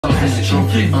That's the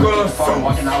truth.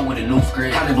 Walking out with a new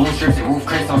script. Counting blue strips and roof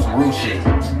Chris on some roof shit.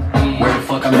 Where the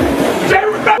fuck I'm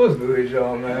at? What's good,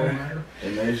 y'all, man?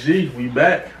 MSG, we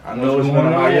back. I know it's been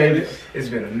a hiatus. It's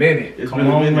been a minute. It's Come been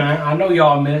a on, minute. man. I know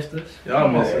y'all missed us. Y'all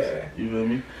miss us. You feel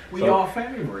me? We So- y'all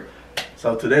favorite.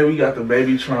 So today we got the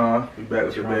BabyTron. We back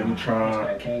with the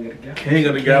BabyTron. King of the Galaxy. King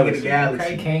of the Galaxy.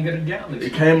 Okay, King of the Galaxy.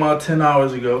 It came out 10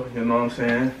 hours ago, you know what I'm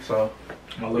saying? So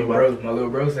My little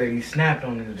bro said he snapped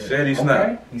on this bit. said he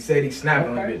snapped. He said he snapped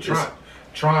on this bit.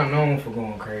 Tron known for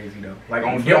going crazy though. Like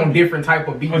on different type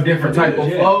of beats, different type of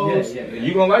flows. Yeah.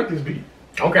 You gonna like this beat.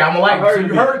 Okay, I'm gonna like it.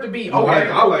 You heard the beat. Okay,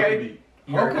 I like the beat.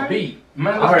 You heard the beat.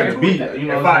 Man, I heard the beat. You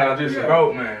know what I'm saying? I just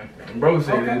bro, man. Bro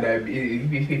said that beat.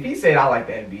 If he said I like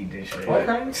that beat, then shit.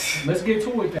 Okay, let's get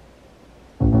to it then.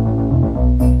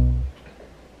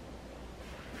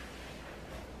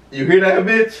 You hear that,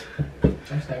 bitch?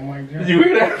 That's that Mike Jones. You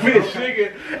hear that, bitch,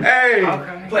 nigga? Hey,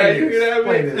 Okay. play you hear that,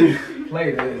 bitch?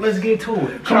 Play this. Let's get to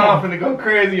it. Tron finna go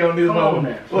crazy on this Come on, one.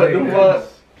 man. What the fuck?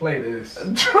 Play this.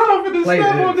 Tron finna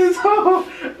snap on this hoe.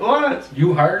 What?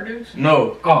 You heard this?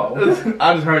 No. Oh, okay.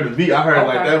 I just heard the beat. I heard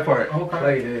like that part. Okay.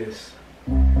 Play this.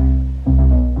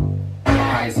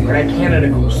 Bro, that Canada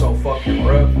goes so fucking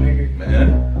rough, nigga.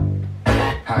 Man.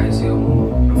 How is your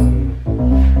mood?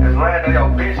 It's land on your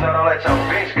bitch, not don't let your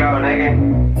bitch go, nigga.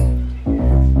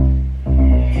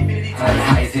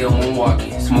 High as hell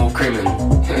moonwalking, smooth criminal.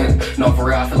 No, for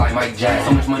real, I feel like Mike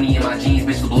Jackson. So much money in my jeans,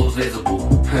 bitch, the blues visible.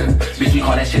 Bitch, we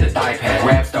call that shit a thigh pad.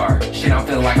 Rap star, shit, I'm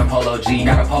feeling like I'm Polo G.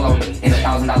 Got a polo me in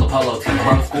 $1,000 polo tee.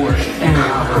 Bro scored.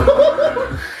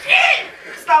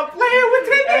 Stop playing with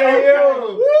it. Hey,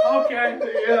 yo. Okay.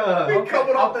 Yeah. We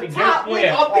coming off the top. We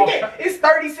Yeah. off the gate. It's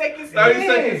 30 seconds 30 in.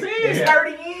 seconds in. It's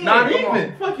 30 in. Not Come on.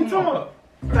 even. Fuck you talking about?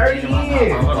 30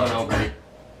 in.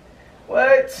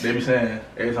 What? They be saying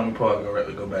every time we pause,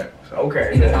 we go back. So.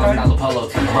 Okay. In $1,000 polo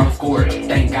tee. Bro scored.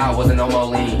 Thank God wasn't no more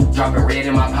lean. Dropping red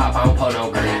in my pop, I don't pull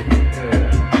no green.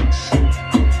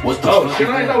 What the Oh, fuck shit,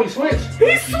 is I ain't that? know we switched.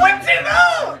 He's switching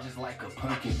up. Just like a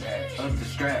pumpkin patch, up the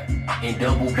strap, and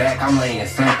double back, I'm laying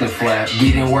something flat.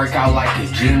 Getting work out like a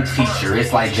gym teacher,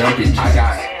 it's like jumping. I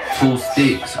got 2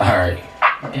 sticks, alright.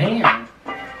 Damn.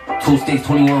 2 sticks,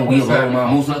 21, we alone, man.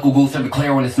 Moose knuckle goose, every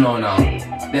clear when it's snowing out.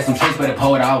 There's some tricks, better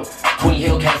pull it out. 20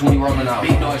 Hellcats when we rolling out.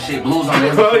 Big dog shit, blues on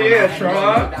this. Oh, yeah,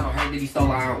 Tron. Heard that he stole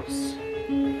an ounce.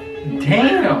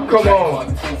 Damn. Come on.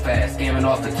 Too fast, scamming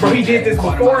off the. Bro, he did this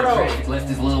before though. Left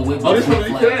his little whip. Oh, this what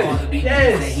he said.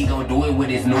 Yes. Said he gon' do it with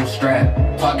his new strap.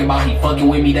 Talking about he fucking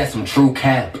with me, that's some true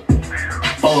cap.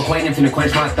 Full acquaintance finna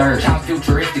quench my thirst. How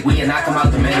futuristic, we can knock him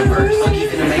out the metaverse. He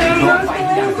finna make a dog fight,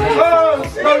 he gotta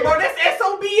pay. Bro, that's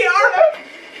SOB.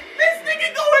 This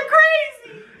nigga going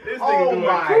crazy. This nigga Oh going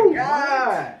my cool.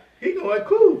 god. He going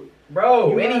cool.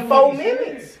 Bro, any 4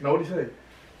 minutes. Know what he said?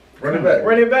 Run it back.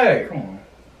 Run it back. Come on.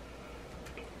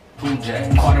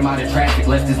 Jack. Caught him out of traffic,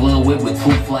 left his little whip with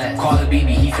 2 flats. Call the BB,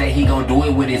 he said he gon' do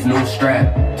it with his new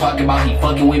strap. Talking about he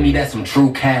fucking with me, that's some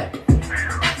true cap.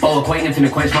 Full acquaintance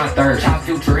finna quench my thirst. How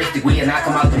futuristic, we can knock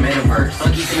him out the metaverse.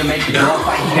 He finna make the dog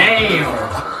fight.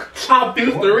 Damn. Top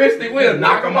futuristic, we'll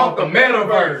knock him out the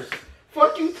metaverse.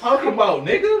 Fuck you talking about,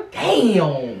 nigga?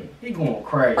 Damn. He going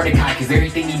crazy. For the cock, cause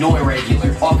everything he doing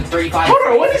regular. Off the 35.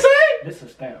 Hold on, what'd he say? This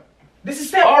is stamp. This is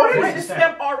step already. This This is is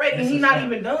step already. This He is not step.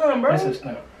 even done, bro. This This is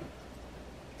stamp.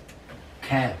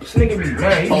 Cap. nigga be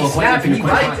man. He Full be acquaintance snapping. finna He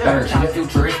quench my like thirst. How that.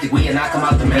 futuristic, we can knock him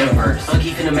out the metaverse.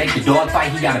 He finna make the dog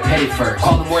fight, he gotta pet it first.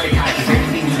 Call him Mordecai, cause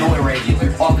everything he doing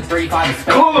regular. Off the 35 is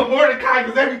space. Call him Mordecai,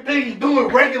 cause everything he doing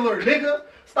regular, nigga.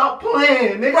 Stop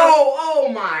playing, nigga. Bro,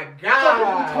 oh my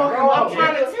god. talking Bro, I'm about?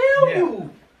 trying to tell Yeah. you.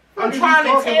 I'm What trying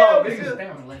you to talking tell about, you. nigga?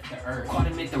 Stamp. Left the earth. Caught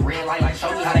him at the red light, like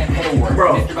show me how that pedal work.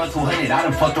 Bro. Mr. Go 200, I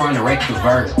done fucked around and wrecked the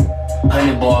vert.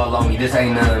 100 ball on me, this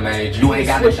ain't nothing major. You ain't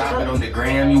got to shop it on the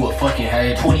gram, you a fucking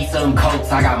hater. 20-something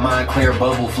coats, I got mine clear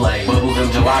bubble flame. Bubbles and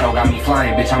gelato got me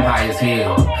flying, bitch, I'm high as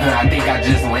hell. I think I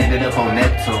just landed up on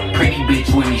Neptune. Pretty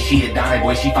bitch with me, she a dime,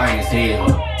 boy, she fine as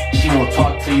hell. She won't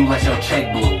talk to you unless your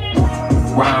check blue.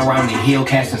 Round around the hill,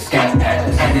 casting scat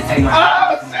pads. Had to take my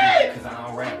cause I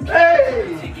don't rap.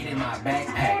 Hey! Ticket in my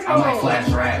backpack, I might flash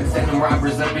rap. Set them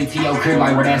robbers up in T.O. crib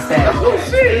like where that's at. Oh,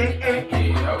 shit.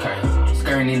 Yeah, okay.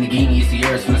 Skirting in the guinea, it's the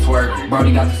air's finna swerve.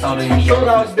 Brody got the soda in the Sold yellow.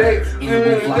 out dates. In the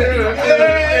booth like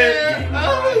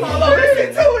Oh,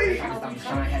 listen to it.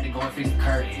 I had to go and fix the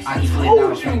curtains. I just slid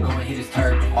down, finna go and hit his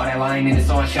turban. All that lying in the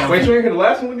saw shell. Wait, you ain't hear the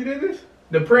last one when you did this?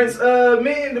 The Prince,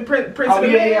 man, the Prince Oh, of the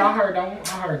yeah, man. yeah, I heard that one.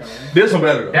 I heard that one. This one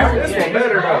better though. That This one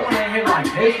better, though. That one ain't hit like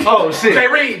this. Oh shit. Jay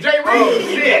Reed. Oh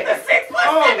shit. The 6 plus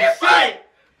Oh 7 shit. foot.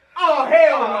 Oh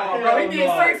hell no, bro! He did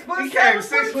 6 foot 7. He came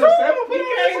 6 foot 7 for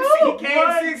He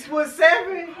came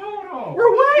 6'7". Hold on.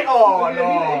 Bro, what? Oh He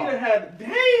done had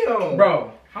damn.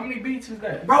 Bro, How many beats is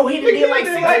that? bro, he did like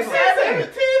 6 like or 7.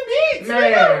 10 beats.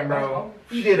 Man, bro,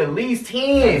 he did at least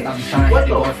 10. I'm trying to What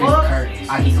hit the the door, fuck? Curtis.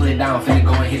 I can slid down, finna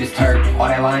go and hit his turd. All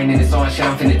that lying in the song shit,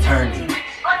 I'm finna turn it.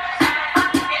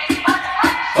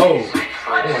 Oh,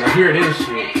 I wanna hear this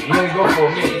shit. You ain't go for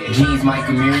a minute. Jeans, Mike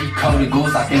Amiri, Cody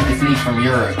Goose, I think this needs from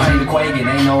Europe. Pain the Quagan,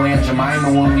 ain't no Aunt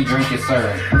Jemima when we drink it,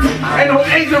 sir. Ain't no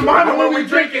Angel Mama when we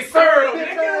drink it, sir.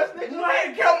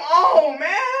 Like, come on,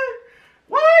 man.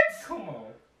 What? Come on.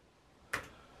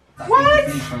 What?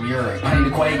 From Europe. Pain the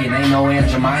Quagan, ain't no Aunt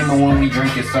Jemima when we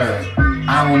drink it, sir.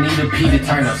 I don't need a P to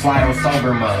turn up, slide on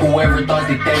sober mode. Whoever thought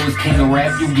that they was king of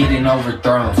rap, you getting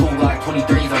overthrown. 2 Glock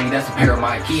 23s on me, that's a pair of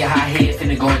mic. He a high head,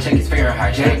 finna go and check his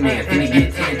Fahrenheit. Jackman, finna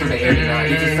get 10 through the air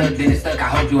tonight. If it sucked, then it's stuck, I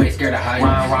hope you ain't scared of height.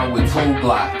 Round with 2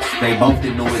 Glocks, they both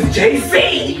the newest.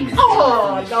 JC!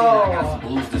 Oh,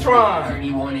 no. Tron. Heard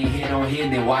he wanted hit on hit,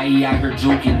 then why he out here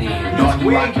juking then? Doggy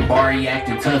rockin' bar, he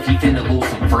acting tough, he finna lose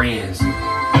some friends.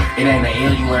 It ain't an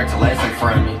L, you learned a lesson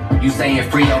from it. You saying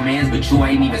free your mans, but you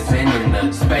ain't even sending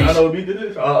the space. I know what beat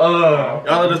this. Y'all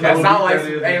let us know. That sound like, what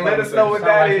beat that is. hey, let us know what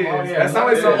that is. That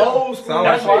sound like some old school. Sound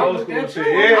like some old school shit.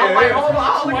 Yeah. I'm like, hold on,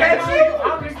 I'll look at you.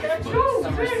 I'll look at you.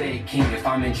 Summer said king, if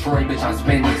I'm in Troy, bitch, I'm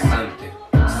spending something.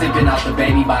 Sipping out the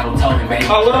baby bottle, toting baby.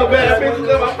 I love bad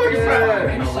bitches in my fucking side.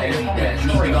 Ain't no lady that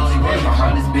need to go and live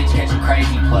around this bitch, catch a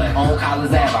crazy play. On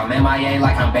Collins Ave, I'm MIA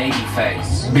like I'm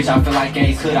Babyface. Bitch, I feel like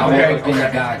Ace Hood, I woke up in the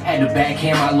God. Had to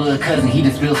backhand my little cousin, he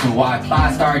just spilled some water.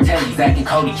 5-star tellies, acting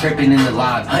Cody, tripping in the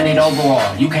lobby. 100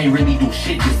 overall, you can't really do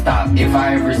shit to stop. If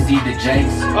I ever see the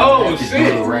Jakes, Oh, just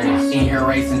shit. do a race. In here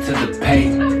racing to the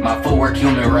pavement, my footwork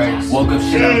human race. Woke up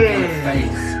shit up in the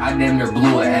face, I damn near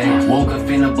blew an A. Woke up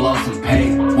finna blow some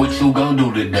pay, what you gon'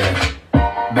 do today?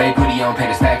 Babe, put it on, pay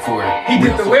the stack for it. He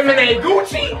did the lemonade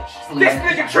Gucci. This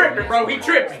nigga tripping, bro. He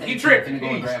tripping. He tripping.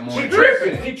 He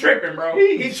tripping. He tripping, bro.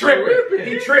 He tripping.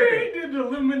 He tripping. He did the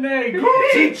lemonade.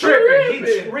 He tripping.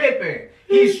 He tripping.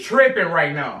 He's tripping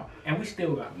right now. And we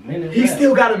still got a minute He left.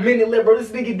 still got a minute left, bro. This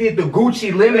nigga did the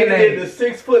Gucci lemonade. The 6'7". The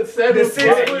 6 foot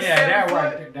Yeah, 7 that foot.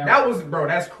 right there, That was, bro.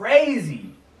 That's crazy.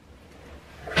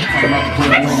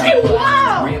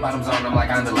 Wow. Red bottoms on, I'm like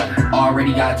Angela.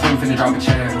 Already got 2, finna drop a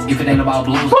chain. If it ain't about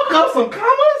blues, Fuck up some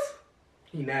commas.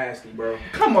 He nasty, bro.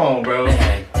 Come on, bro.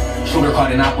 hey, shooter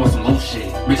caught and I on some loose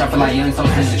shit. Bitch, I feel like young, so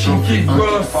sensitive.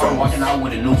 Farm walking out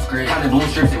with a new script. Counting blue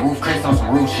strips and roof Chris on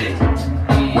some roof shit.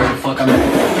 Where the fuck I'm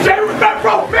at? Jerry,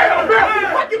 bro, man, he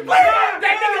fucking played that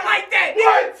nigga like that.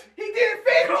 What? He did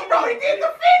 50, bro. He did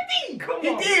the 50. Come He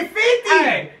on. did 50.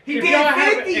 Hey, He if did y'all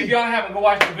haven't- 50. If y'all haven't, go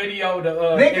watch the video, the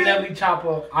Nigga. NLE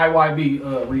Chopper IYB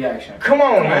reaction. Come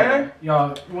on, man.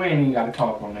 Y'all, we ain't even got to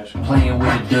talk on this one. Playing with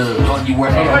a dub. Doggy,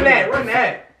 where Run that, run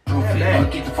that.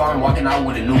 Get the farm walking out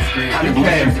with a new script. Counting blue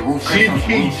strips and roof Chris on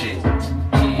some roof shit.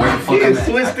 Where the fuck He I'm at?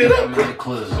 switched I it think up. I'm in the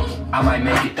club. I might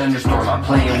make it thunderstorm. I'm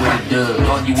playing with a dub.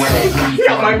 Doggy, where that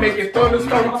Yeah, I might make it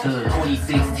thunderstorm.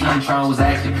 2016 Tron was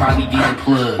actually probably getting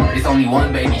plugged. It's only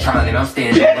one BabyTron and I'm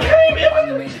standing up.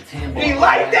 Finally made the 10 ball. He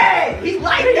like that. He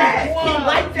like that. He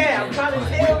like that. I'm trying to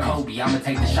tell With you. Kobe, I'ma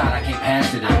take the shot, I can't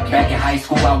pass it up. Back in high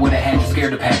school, I would've had you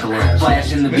scared to pack a lunch.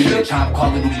 Flash in the beat, the chop,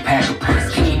 Call of Duty, pack a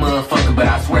punch. King motherfucker, but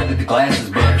I swear that the glass is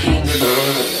bug. King of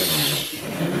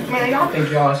the Man, y'all think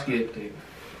y'all skipped it.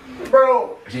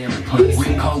 Bro. jam and punch.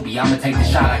 With Kobe, I'ma take the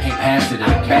shot, I can't pass it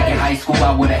up. Back in high school,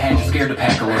 I would've had you scared to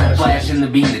pack a lunch. Flash in the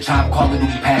beat, the chop, Call of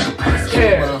Duty, pack a punch. King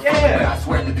Yeah, motherfucker, yeah. but I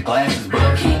swear that the glass is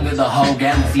bug. King of the whole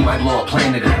galaxy, might blow a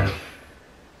planet up.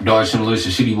 Dog, some Melissa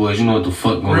Shitty Boys, you know what the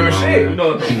fuck going Real on. shit. You know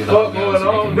what the King of the fuck whole going galaxy,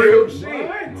 on, nigga. Real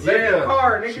shit. Left the Yeah.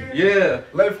 car, nigga. Yeah.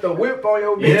 Left the whip on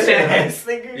your bitch Yeah. ass,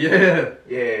 nigga. Yeah.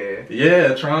 Yeah.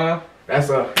 Yeah, Tron. That's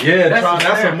a. Yeah, That's Tron. a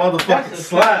That's a slap. motherfucking That's a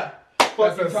slap. That's Fuck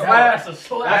a you talking slap. about? That's a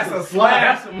slap. That's a slap.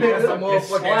 That's a That's a motherfucking motherfucking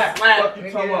slap. slap. Fuck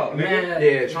you talking about, nigga? Man.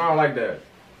 Yeah, Tron like that.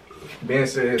 Ben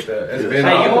said that. That's been Hey,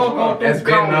 you known. all go That's through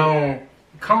been count. known.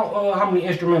 Count how many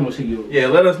instrumentals he used. Yeah,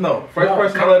 let us know. First No,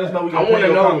 person to let us know, we I gonna want put to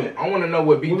your know. comment. I want to know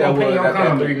what beat We that gonna was pin your at that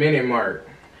comment. 3-minute mark.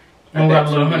 And That got a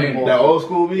little 2 honey minute. boy. That old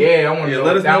school beat? Yeah, I want to Yeah, know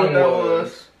let us know what that one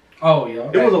was. Oh, yeah.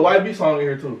 It was a YB song in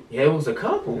here too. Yeah, it was a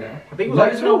couple. I think it was Let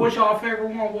like us know 2. what y'all favorite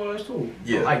one was, too.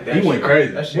 Yeah, I like that he went shit.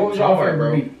 crazy. That shit What was was y'all hard, favorite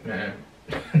bro. beat? Man.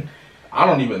 I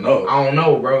don't even know. I don't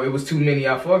know, bro. It was too many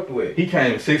I fucked with. He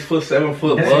came 6 foot, 7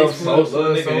 foot, Yeah, love 6 foot, Sosa,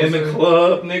 love nigga, Sosa. in the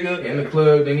club, nigga. In the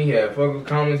club, then he had fucking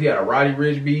comments. He had a Roddy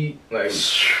Rich beat. Like,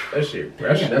 that shit.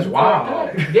 That's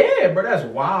wild. Yeah, bro, that's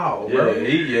wild, bro.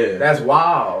 Yeah, That's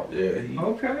wild. yeah.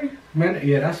 Okay. Man,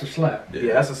 yeah, that's a slap.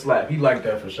 Yeah, that's a slap. He like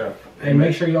that for sure. Hey,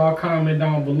 make sure y'all comment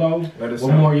down below Let us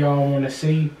what know. more y'all want to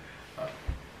see.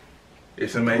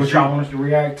 It's What amazing. y'all want us to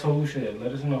react to. Shit,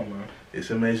 let us know, man. It's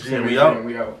amazing. We out.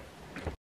 We out.